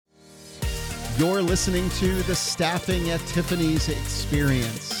You're listening to the Staffing at Tiffany's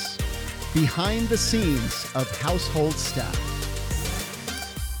experience, behind the scenes of household staff.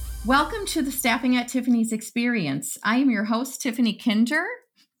 Welcome to the Staffing at Tiffany's experience. I am your host, Tiffany Kinder,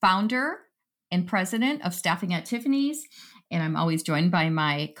 founder and president of Staffing at Tiffany's, and I'm always joined by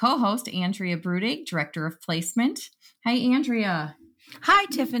my co-host, Andrea Brudig, Director of Placement. Hi, Andrea. Hi,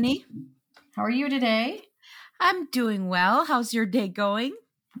 Tiffany. How are you today? I'm doing well. How's your day going?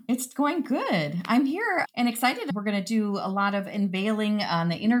 It's going good. I'm here and excited. We're going to do a lot of unveiling on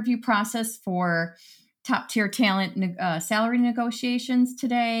the interview process for top tier talent salary negotiations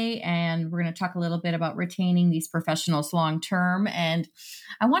today. And we're going to talk a little bit about retaining these professionals long term. And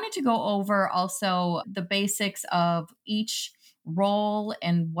I wanted to go over also the basics of each role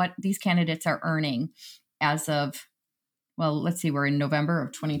and what these candidates are earning as of, well, let's see, we're in November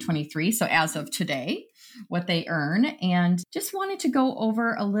of 2023. So as of today, what they earn, and just wanted to go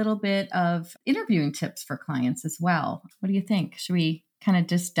over a little bit of interviewing tips for clients as well. What do you think? Should we kind of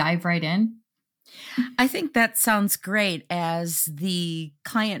just dive right in? I think that sounds great. As the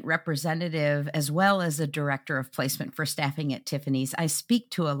client representative, as well as a director of placement for Staffing at Tiffany's, I speak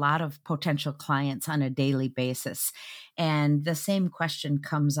to a lot of potential clients on a daily basis. And the same question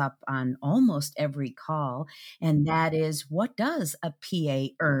comes up on almost every call. And that is, what does a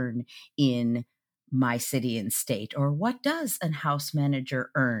PA earn in my city and state, or what does a house manager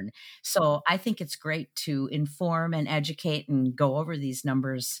earn? So I think it's great to inform and educate and go over these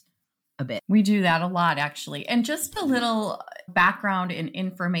numbers a bit. We do that a lot, actually. And just a little background and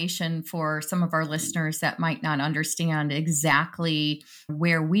information for some of our listeners that might not understand exactly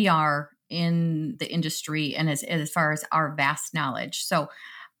where we are in the industry and as far as our vast knowledge. So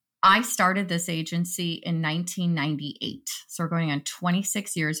I started this agency in 1998. So we're going on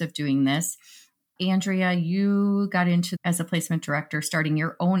 26 years of doing this. Andrea, you got into as a placement director, starting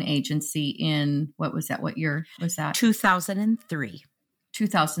your own agency in, what was that? What year was that? 2003.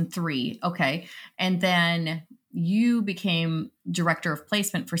 2003. Okay. And then you became director of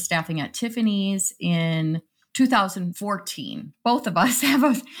placement for Staffing at Tiffany's in 2014. Both of us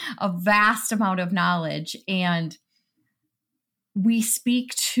have a vast amount of knowledge, and we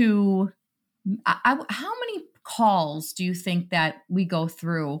speak to, how many calls do you think that we go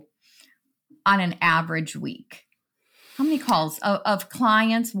through on an average week? How many calls of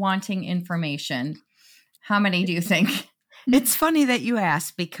clients wanting information? How many do you think? It's funny that you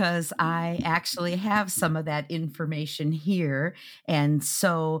ask, because I actually have some of that information here. And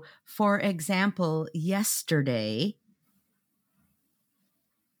so, for example, yesterday,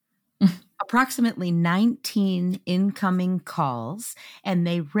 approximately 19 incoming calls, and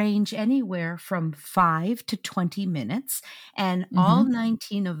they range anywhere from 5 to 20 minutes. And all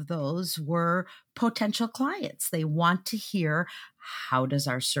 19 of those were potential clients. They want to hear, how does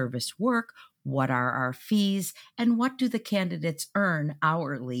our service work? What are our fees? And what do the candidates earn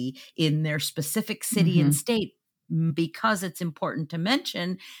hourly in their specific city and state? Because it's important to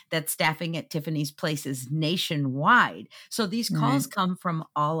mention that Staffing at Tiffany's places nationwide. So these calls come from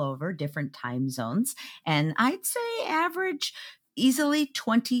all over different time zones. And I'd say average easily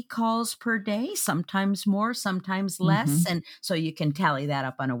 20 calls per day, sometimes more, sometimes less. And so you can tally that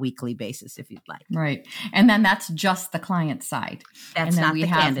up on a weekly basis if you'd like. Right. And then that's just the client side. That's not the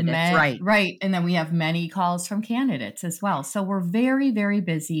candidates, right? Right. And then we have many calls from candidates as well. So we're very, very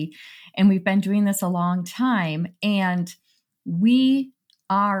busy, and we've been doing this a long time, and we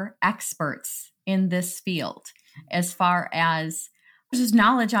are experts in this field as far as there's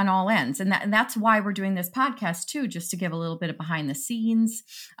knowledge on all ends. And that's why we're doing this podcast too, just to give a little bit of behind the scenes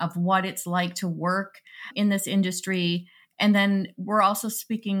of what it's like to work in this industry. And then we're also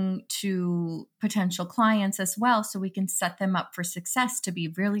speaking to potential clients as well, so we can set them up for success to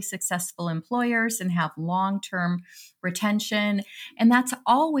be really successful employers and have long-term retention. And that's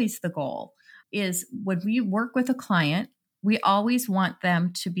always the goal, is when we work with a client, we always want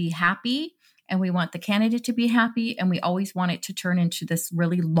them to be happy, and we want the candidate to be happy, and we always want it to turn into this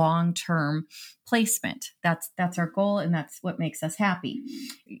really long-term placement. That's our goal, and that's what makes us happy.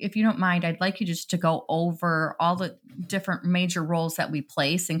 If you don't mind, I'd like you just to go over all the different major roles that we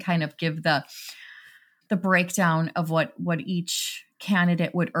place and kind of give the breakdown of what each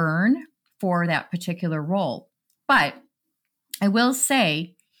candidate would earn for that particular role. But I will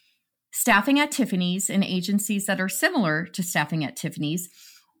say, Staffing at Tiffany's and agencies that are similar to Staffing at Tiffany's,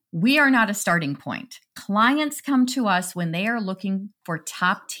 we are not a starting point. Clients come to us when they are looking for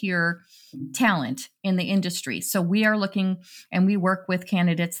top tier talent in the industry. So we are looking, and we work with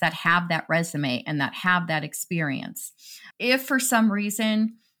candidates that have that resume and that have that experience. If for some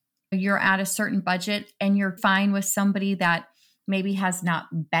reason you're at a certain budget and you're fine with somebody that maybe has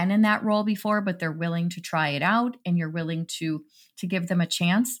not been in that role before, but they're willing to try it out and you're willing to give them a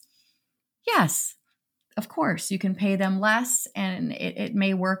chance, yes, of course, you can pay them less and it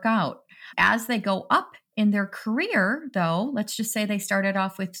may work out. As they go up in their career, though, let's just say they started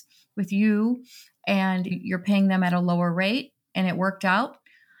off with you and you're paying them at a lower rate and it worked out.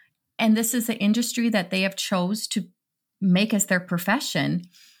 And this is the industry that they have chose to make as their profession.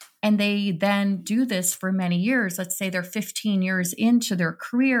 And they then do this for many years. Let's say they're 15 years into their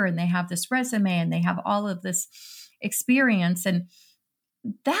career and they have this resume and they have all of this experience. And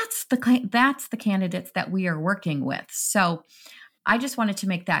that's the candidates that we are working with. So I just wanted to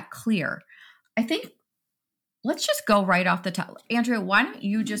make that clear. I think let's just go right off the top. Andrea, why don't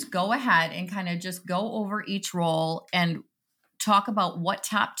you just go ahead and kind of just go over each role and talk about what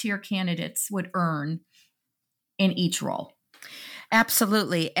top tier candidates would earn in each role?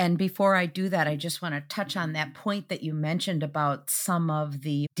 Absolutely. And before I do that, I just want to touch on that point that you mentioned about some of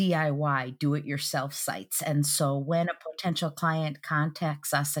the DIY, do-it-yourself sites. And so when a potential client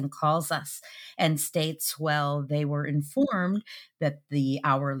contacts us and calls us and states, well, they were informed that the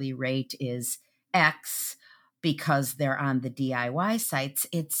hourly rate is X because they're on the DIY sites,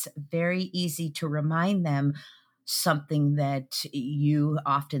 it's very easy to remind them something that you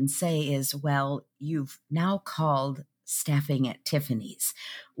often say is, well, you've now called Staffing at Tiffany's.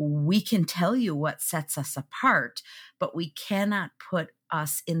 We can tell you what sets us apart, but we cannot put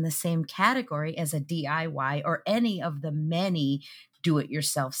us in the same category as a DIY or any of the many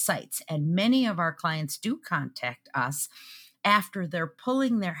do-it-yourself sites. And many of our clients do contact us after they're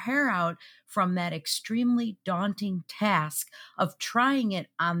pulling their hair out from that extremely daunting task of trying it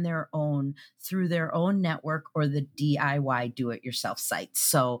on their own through their own network or the DIY do-it-yourself site.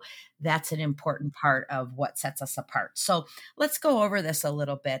 So that's an important part of what sets us apart. So let's go over this a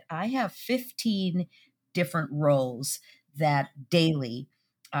little bit. I have 15 different roles that daily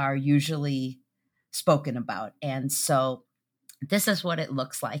are usually spoken about. And so this is what it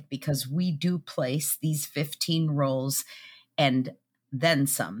looks like because we do place these 15 roles and then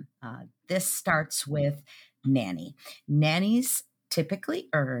some. This starts with nanny. Nannies typically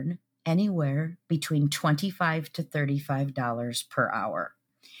earn anywhere between $25 to $35 per hour.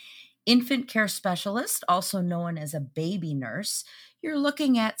 Infant care specialist, also known as a baby nurse, you're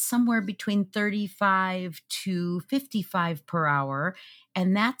looking at somewhere between $35 to $55 per hour,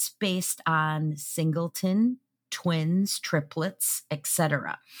 and that's based on singleton, twins, triplets,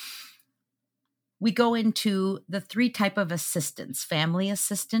 etc. We go into the three type of assistants: family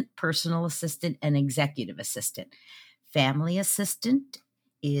assistant, personal assistant, and executive assistant. Family assistant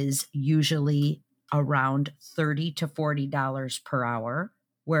is usually around $30 to $40 per hour,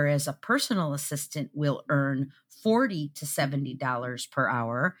 whereas a personal assistant will earn $40 to $70 per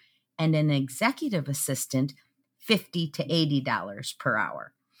hour, and an executive assistant $50 to $80 per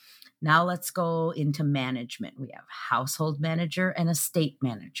hour. Now let's go into management. We have household manager and estate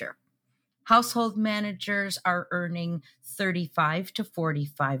manager. Household managers are earning $35 to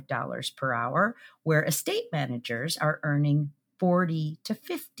 $45 per hour, where estate managers are earning $40 to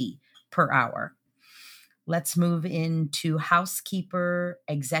 $50 per hour. Let's move into housekeeper,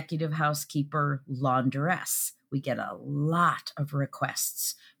 executive housekeeper, laundress. We get a lot of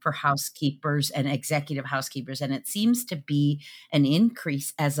requests for housekeepers and executive housekeepers, and it seems to be an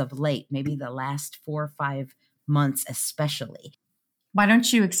increase as of late, maybe the last 4 or 5 months especially. Why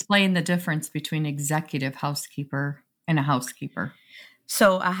don't you explain the difference between executive housekeeper and a housekeeper?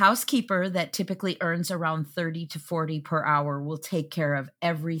 So a housekeeper that typically earns around $30 to $40 per hour will take care of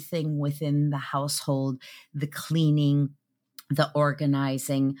everything within the household, the cleaning, the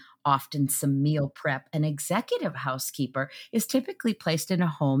organizing, often some meal prep. An executive housekeeper is typically placed in a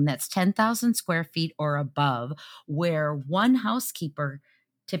home that's 10,000 square feet or above, where one housekeeper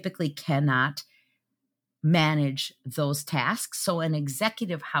typically cannot manage those tasks. So an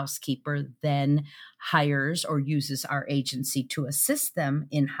executive housekeeper then hires or uses our agency to assist them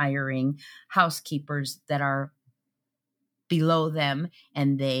in hiring housekeepers that are below them,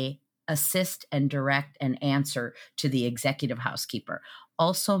 and they assist and direct and answer to the executive housekeeper.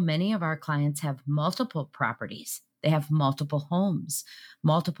 Also, many of our clients have multiple properties. They have multiple homes,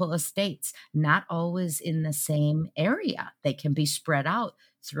 multiple estates, not always in the same area. They can be spread out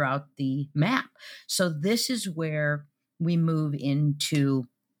throughout the map. So this is where we move into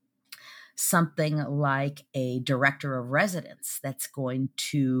something like a director of residence that's going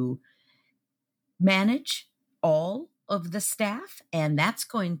to manage all of the staff, and that's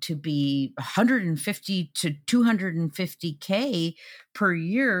going to be 150 to 250K per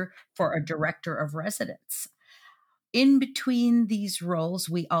year for a director of residence. In between these roles,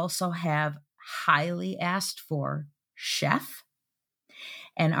 we also have highly asked for chef,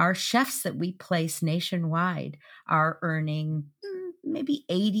 And our chefs that we place nationwide are earning maybe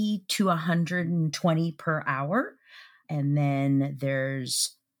 80 to 120 per hour. And then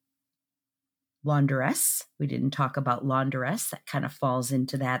there's laundress. We didn't talk about laundress. That kind of falls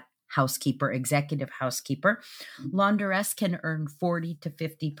into that housekeeper, executive housekeeper. Laundress can earn 40 to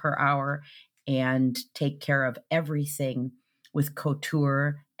 50 per hour and take care of everything with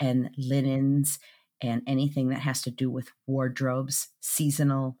couture and linens and anything that has to do with wardrobes,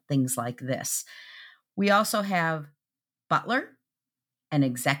 seasonal things like this. We also have butler and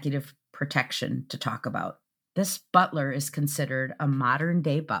executive protection to talk about. This butler is considered a modern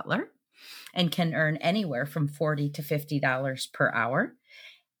day butler and can earn anywhere from $40 to $50 per hour.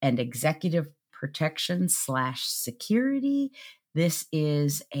 And executive protection / security, this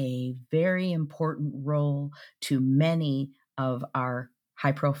is a very important role to many of our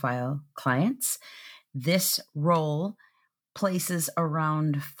high profile clients. This role places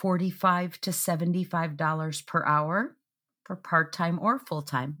around $45 to $75 per hour for part-time or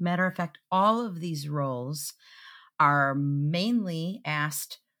full-time. Matter of fact, all of these roles are mainly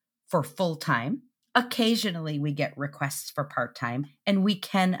asked for full-time. Occasionally we get requests for part-time, and we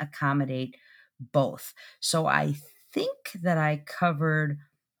can accommodate both. So I think that I covered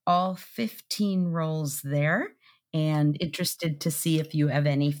all 15 roles there, and interested to see if you have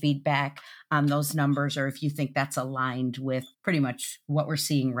any feedback on those numbers, or if you think that's aligned with pretty much what we're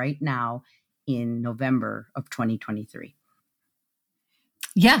seeing right now in November of 2023.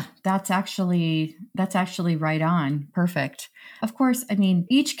 Yeah, that's actually right on. Perfect. Of course, I mean,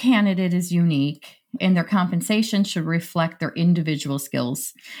 each candidate is unique, and their compensation should reflect their individual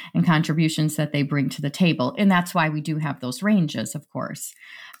skills and contributions that they bring to the table. And that's why we do have those ranges, of course.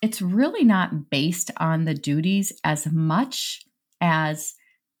 It's really not based on the duties as much as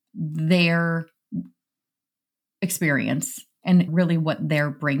their experience and really what they're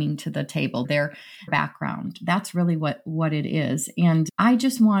bringing to the table, their background. That's really what it is. And I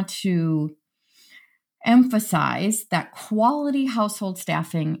just want to emphasize that quality household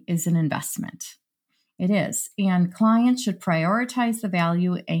staffing is an investment. It is. And clients should prioritize the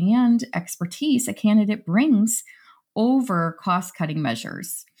value and expertise a candidate brings over cost-cutting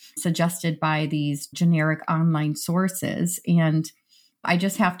measures suggested by these generic online sources. And I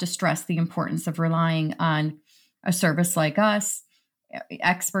just have to stress the importance of relying on a service like us,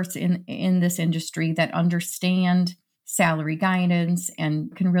 experts in this industry that understand salary guidance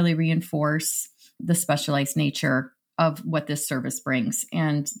and can really reinforce the specialized nature of what this service brings.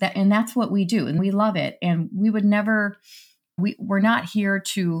 And that's what we do. And we love it. And we would never, we're not here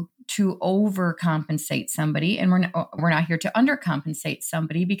to overcompensate somebody, and we're not here to undercompensate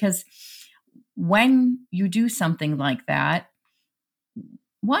somebody, because when you do something like that,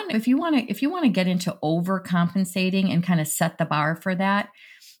 one, if you want to get into overcompensating and kind of set the bar for that,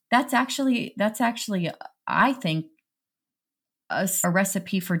 that's actually I think a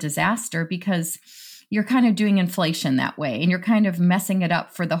recipe for disaster, because you're kind of doing inflation that way, and you're kind of messing it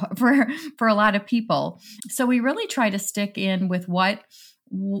up for a lot of people. So we really try to stick in with what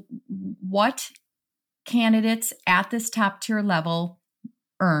candidates at this top tier level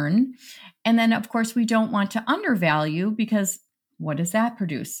earn. And then of course we don't want to undervalue, because what does that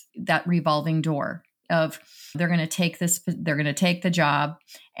produce? That revolving door of they're going to take the job,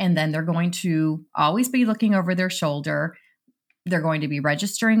 and then they're going to always be looking over their shoulder. They're going to be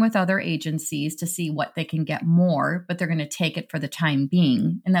registering with other agencies to see what they can get more, but they're going to take it for the time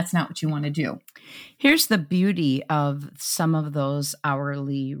being. And that's not what you want to do. Here's the beauty of some of those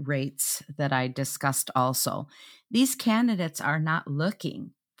hourly rates that I discussed also. These candidates are not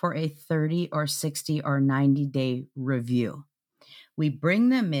looking for a 30 or 60 or 90-day review. We bring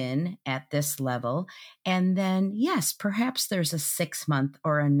them in at this level, and then, yes, perhaps there's a 6-month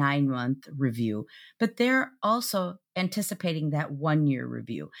or a 9-month review, but they're also anticipating that 1-year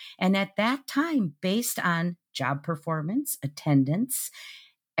review. And at that time, based on job performance, attendance,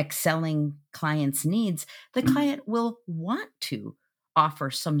 excelling clients' needs, the client will want to offer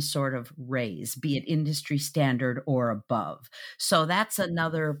some sort of raise, be it industry standard or above. So that's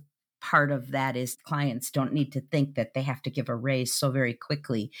another part of that, is clients don't need to think that they have to give a raise so very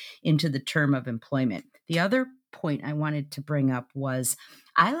quickly into the term of employment. The other point I wanted to bring up was,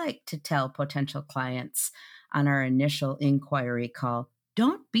 I like to tell potential clients on our initial inquiry call,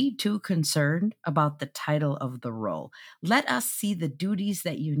 don't be too concerned about the title of the role. Let us see the duties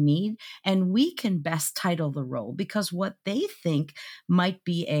that you need, and we can best title the role, because what they think might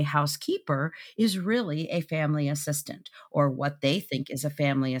be a housekeeper is really a family assistant, or what they think is a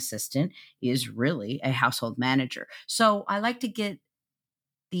family assistant is really a household manager. So I like to get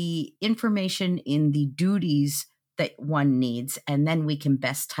the information in the duties that one needs, and then we can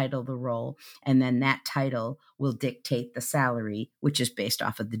best title the role. And then that title will dictate the salary, which is based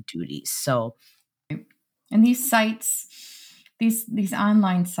off of the duties. So, and these sites, these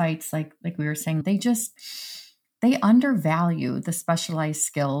online sites, like we were saying, they undervalue the specialized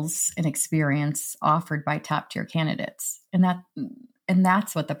skills and experience offered by top tier candidates. And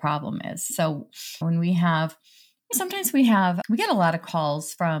that's what the problem is. So when we get a lot of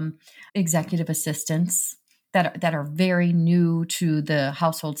calls from executive assistants that are very new to the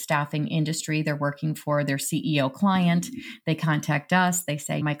household staffing industry. They're working for their CEO client. They contact us. They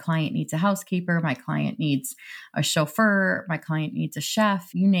say, my client needs a housekeeper. My client needs a chauffeur. My client needs a chef,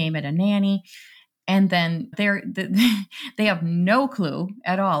 you name it, a nanny. And then they have no clue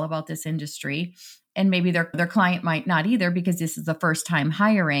at all about this industry. And maybe their client might not either, because this is the first time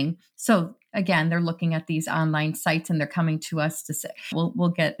hiring. So again, they're looking at these online sites and they're coming to us to say, we'll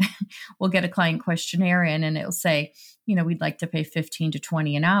get a client questionnaire in, and it'll say, we'd like to pay 15 to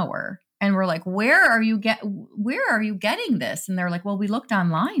 20 an hour. And we're like, where are you getting this? And they're like, well, we looked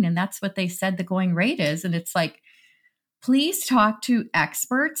online and that's what they said the going rate is. And it's like, please talk to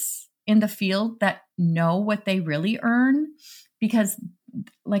experts in the field that know what they really earn, because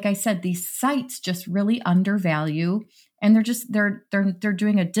like I said, these sites just really undervalue, and they're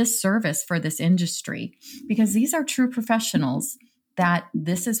doing a disservice for this industry, because these are true professionals that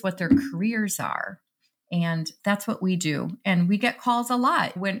this is what their careers are. And that's what we do. And we get calls a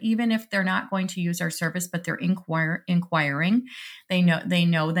lot even if they're not going to use our service, but they're inquiring. They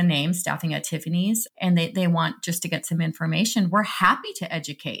know the name Staffing at Tiffany's, and they want just to get some information. We're happy to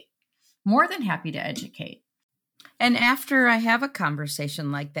educate, more than happy to educate. And after I have a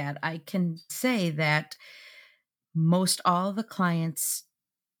conversation like that, I can say that most all the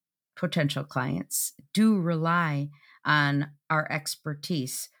potential clients, do rely on our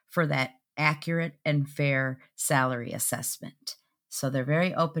expertise for that accurate and fair salary assessment. So they're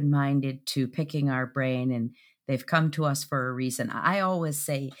very open-minded to picking our brain, and they've come to us for a reason. I always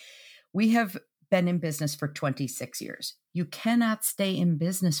say, we have been in business for 26 years. You cannot stay in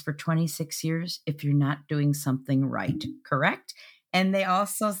business for 26 years if you're not doing something right, correct? And they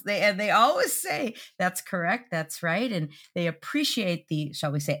always say, that's correct, that's right. And they appreciate the,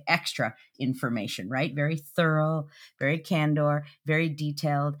 shall we say, extra information, right? Very thorough, very candor, very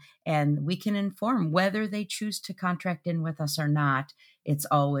detailed. And we can inform whether they choose to contract in with us or not. It's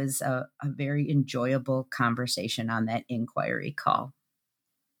always a very enjoyable conversation on that inquiry call.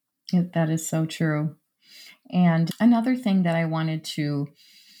 That is so true. And another thing that I wanted to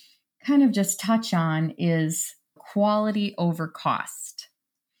kind of just touch on is quality over cost.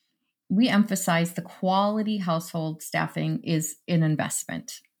 We emphasize the quality household staffing is an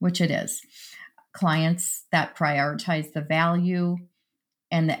investment, which it is. Clients that prioritize the value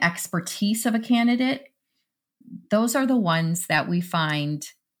and the expertise of a candidate, those are the ones that we find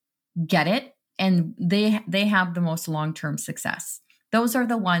get it, and they have the most long-term success. Those are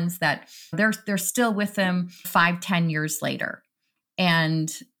the ones that they're still with them 5-10 years later, and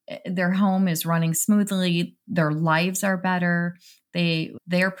their home is running smoothly. Their lives are better.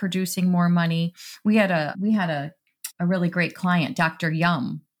 They're producing more money. We had a really great client, Dr.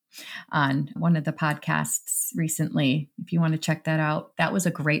 Yum, on one of the podcasts recently. If you want to check that out, that was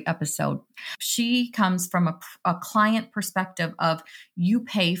a great episode. She comes from a client perspective of, you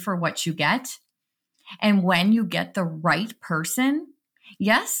pay for what you get. And when you get the right person,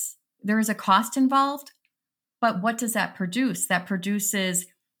 yes, there is a cost involved, but what does that produce? That produces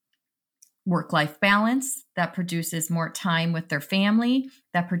work-life balance, that produces more time with their family,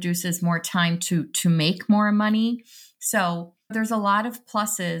 that produces more time to make more money. So there's a lot of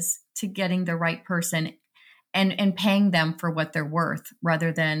pluses to getting the right person and paying them for what they're worth,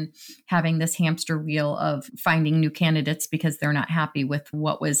 rather than having this hamster wheel of finding new candidates because they're not happy with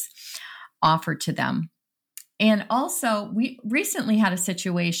what was offered to them. And also, we recently had a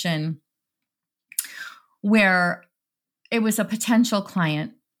situation where it was a potential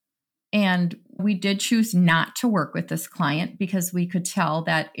client, and we did choose not to work with this client because we could tell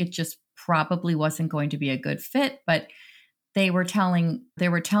that it just probably wasn't going to be a good fit. But they were telling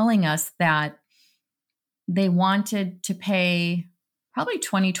us that they wanted to pay probably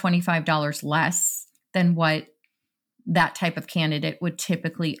 $20, $25 less than what that type of candidate would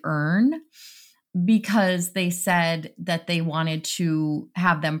typically earn, because they said that they wanted to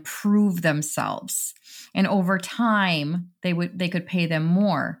have them prove themselves. And over time, they could pay them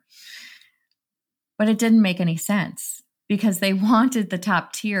more. But it didn't make any sense, because they wanted the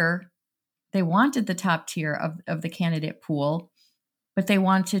top tier. They wanted the top tier of the candidate pool, but they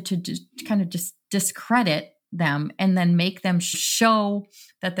wanted to just discredit them and then make them show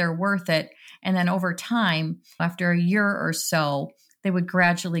that they're worth it. And then over time, after a year or so, they would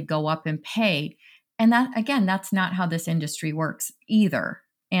gradually go up in pay. And that, again, that's not how this industry works either.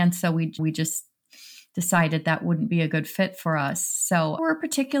 And so we just decided that wouldn't be a good fit for us. So we're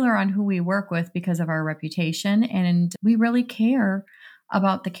particular on who we work with because of our reputation. And we really care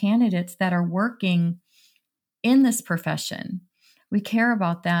about the candidates that are working in this profession. We care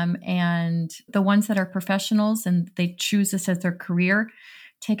about them, and the ones that are professionals and they choose this as their career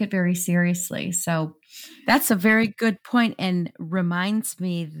take it very seriously. So that's a very good point, and reminds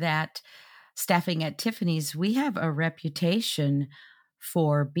me that Staffing at Tiffany's, we have a reputation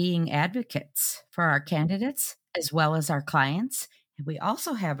for being advocates for our candidates as well as our clients. And we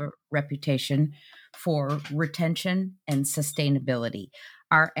also have a reputation for retention and sustainability.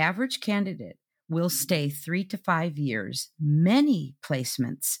 Our average candidate will stay 3 to 5 years. Many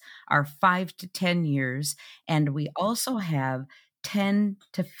placements are 5 to 10 years. And we also have 10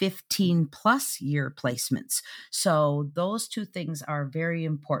 to 15 plus year placements. So those two things are very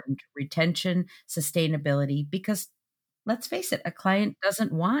important: retention, sustainability, because let's face it, a client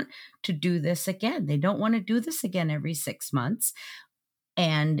doesn't want to do this again. They don't want to do this again every 6 months.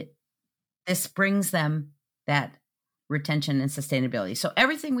 And this brings them that retention and sustainability. So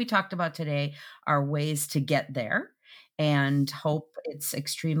everything we talked about today are ways to get there, and hope it's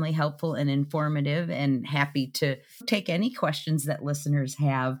extremely helpful and informative, and happy to take any questions that listeners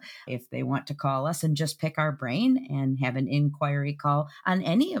have if they want to call us and just pick our brain and have an inquiry call on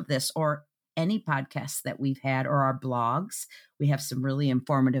any of this or any podcasts that we've had or our blogs. We have some really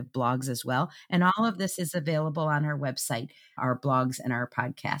informative blogs as well. And all of this is available on our website, our blogs and our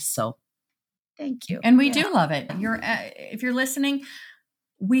podcasts. So thank you. And we do love it. If you're listening,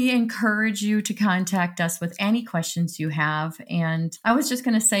 we encourage you to contact us with any questions you have. And I was just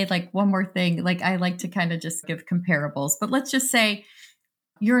going to say, like, one more thing. Like, I like to kind of just give comparables, but let's just say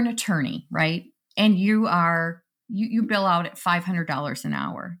you're an attorney, right? And you bill out at $500 an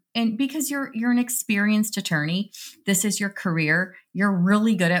hour. And because you're an experienced attorney, this is your career, you're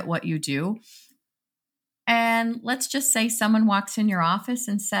really good at what you do. And let's just say someone walks in your office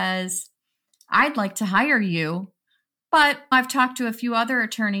and says, I'd like to hire you, but I've talked to a few other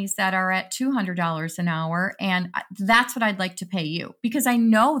attorneys that are at $200 an hour, and that's what I'd like to pay you. Because I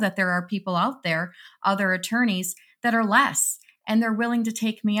know that there are people out there, other attorneys, that are less, and they're willing to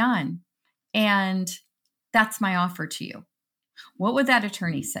take me on. And that's my offer to you. What would that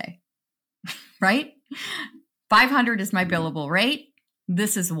attorney say? Right? $500 is my billable rate.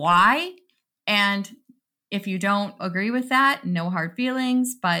 This is why. And if you don't agree with that, no hard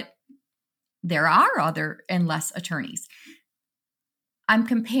feelings, but there are other and less attorneys. I'm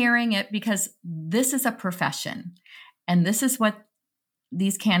comparing it because this is a profession, and this is what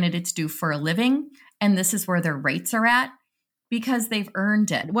these candidates do for a living, and this is where their rates are at because they've earned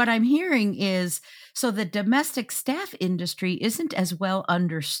it. What I'm hearing is, so the domestic staff industry isn't as well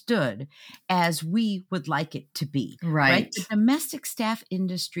understood as we would like it to be. Right. The domestic staff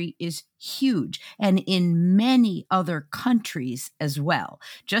industry is huge, and in many other countries as well.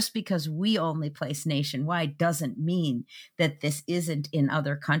 Just because we only place nationwide doesn't mean that this isn't in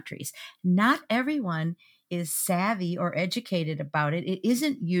other countries. Not everyone is savvy or educated about it. It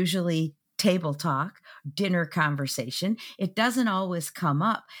isn't usually table talk, dinner conversation. It doesn't always come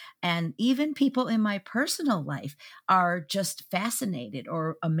up. And even people in my personal life are just fascinated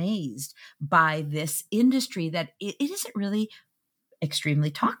or amazed by this industry that it isn't really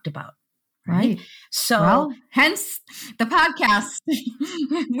extremely talked about. Right. So, well, hence the podcast.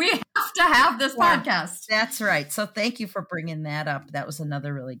 We have to have this podcast. That's right. So thank you for bringing that up. That was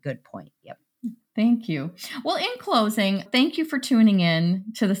another really good point. Yep. Thank you. Well, in closing, thank you for tuning in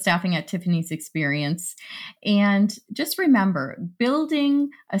to the Staffing at Tiffany's experience. And just remember, building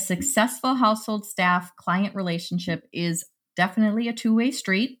a successful household staff client relationship is definitely a two-way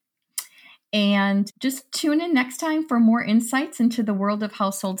street. And just tune in next time for more insights into the world of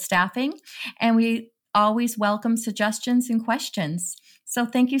household staffing. And we always welcome suggestions and questions. So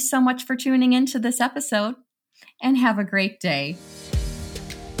thank you so much for tuning into this episode, and have a great day.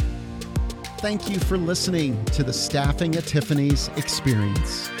 Thank you for listening to the Staffing at Tiffany's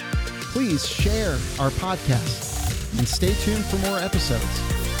experience. Please share our podcast and stay tuned for more episodes.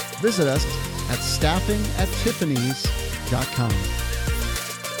 Visit us at staffingattiffany's.com.